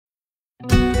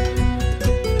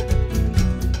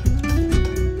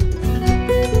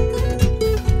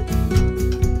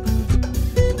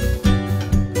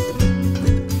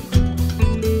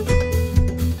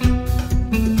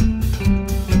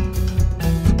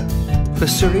The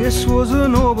Sirius was a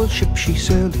noble ship, she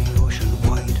sailed the ocean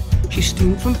wide. She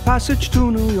steamed from Passage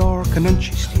to New York, and then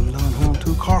she steamed on home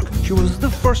to Cork. She was the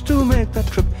first to make that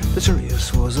trip. The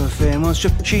Sirius was a famous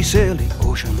ship, she sailed the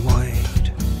ocean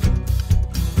wide.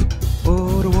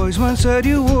 Oh, the wise man said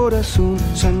you would as soon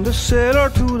send a sailor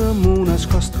to the moon as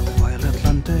crossed the wild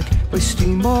Atlantic by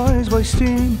steam, boys, by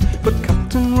steam. But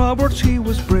Captain Roberts, he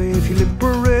was brave, he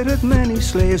liberated many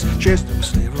slaves, chased them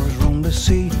slavers round the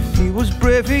sea. He was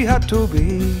brave, he had to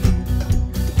be.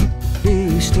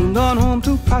 He steamed on home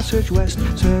to Passage West,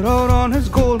 set out on his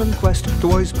golden quest. The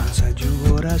wise man said you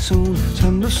would as soon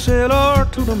send a sailor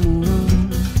to the moon.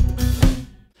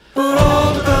 But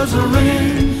all the bells are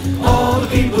ringing, all the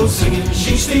people singing.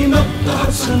 She steamed up the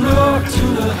Hudson River to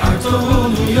the heart of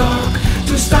old New York,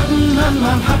 to Staten and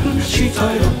Manhattan, she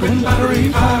tied up in Battery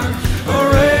Park.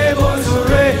 Hooray, boys,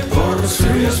 hooray, for the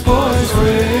Sirius boys,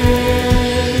 hooray.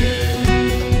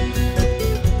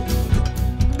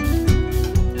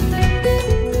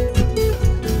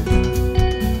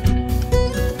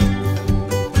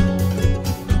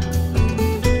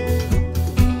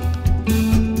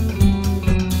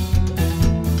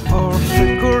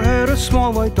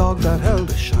 Small white dog that held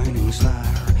a shining star,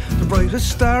 the brightest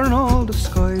star in all the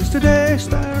skies. The day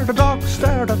star, the dog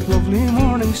star, that lovely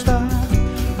morning star.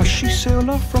 As she sailed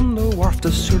off from the wharf,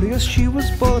 the Sirius, she was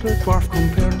but a dwarf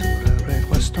compared to the Great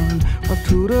Western or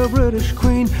to the British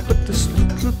Queen. But this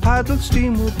little paddle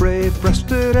steamer brave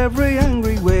breasted every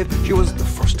angry wave. She was the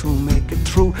first to make it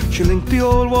through, she linked the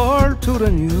old world to the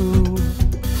new.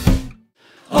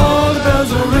 All the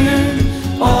bells are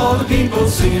ringing, all the people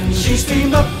singing. She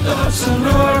steamed up the Hudson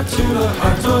River to the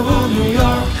heart of old New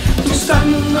York, to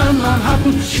Staten and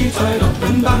Manhattan, she tied up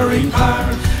in Battery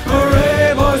Park.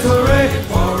 Hooray, boys, hooray,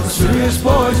 for the Sirius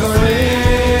boys,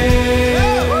 hooray.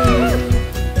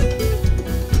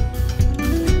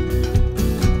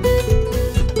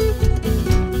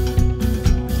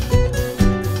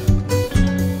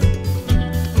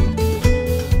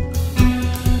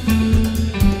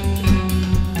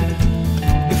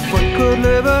 If I could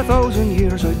live 1,000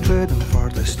 years, I'd trade them for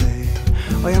this day.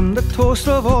 I am the toast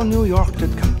of all New York,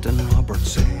 did Captain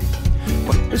Roberts say.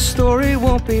 But this story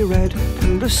won't be read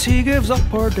till the sea gives up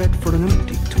her dead for an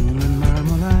empty tomb in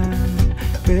Marmoland.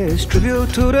 Pays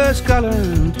tribute to this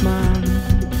gallant man.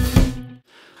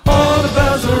 All the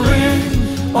bells are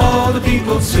ringing, all the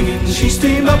people singing. She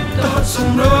steamed up the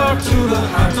Hudson River to the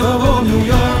heart of old New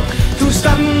York, to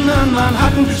Staten and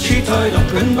Manhattan, she tied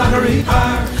up in Battery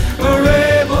Park.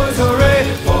 Hooray, boys, hooray,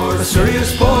 for the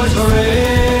Sirius boys,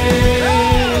 hooray.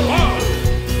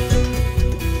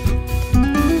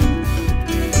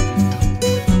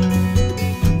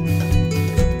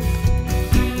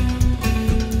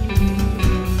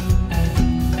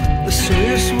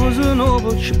 Was a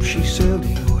noble ship, she sailed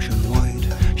the ocean wide.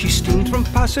 She steamed from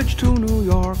Passage to New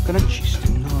York, and then she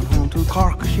steamed on home to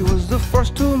Cork. She was the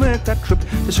first to make that trip.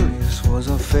 The Sirius was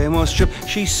a famous ship,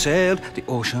 she sailed the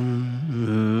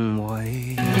ocean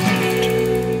wide.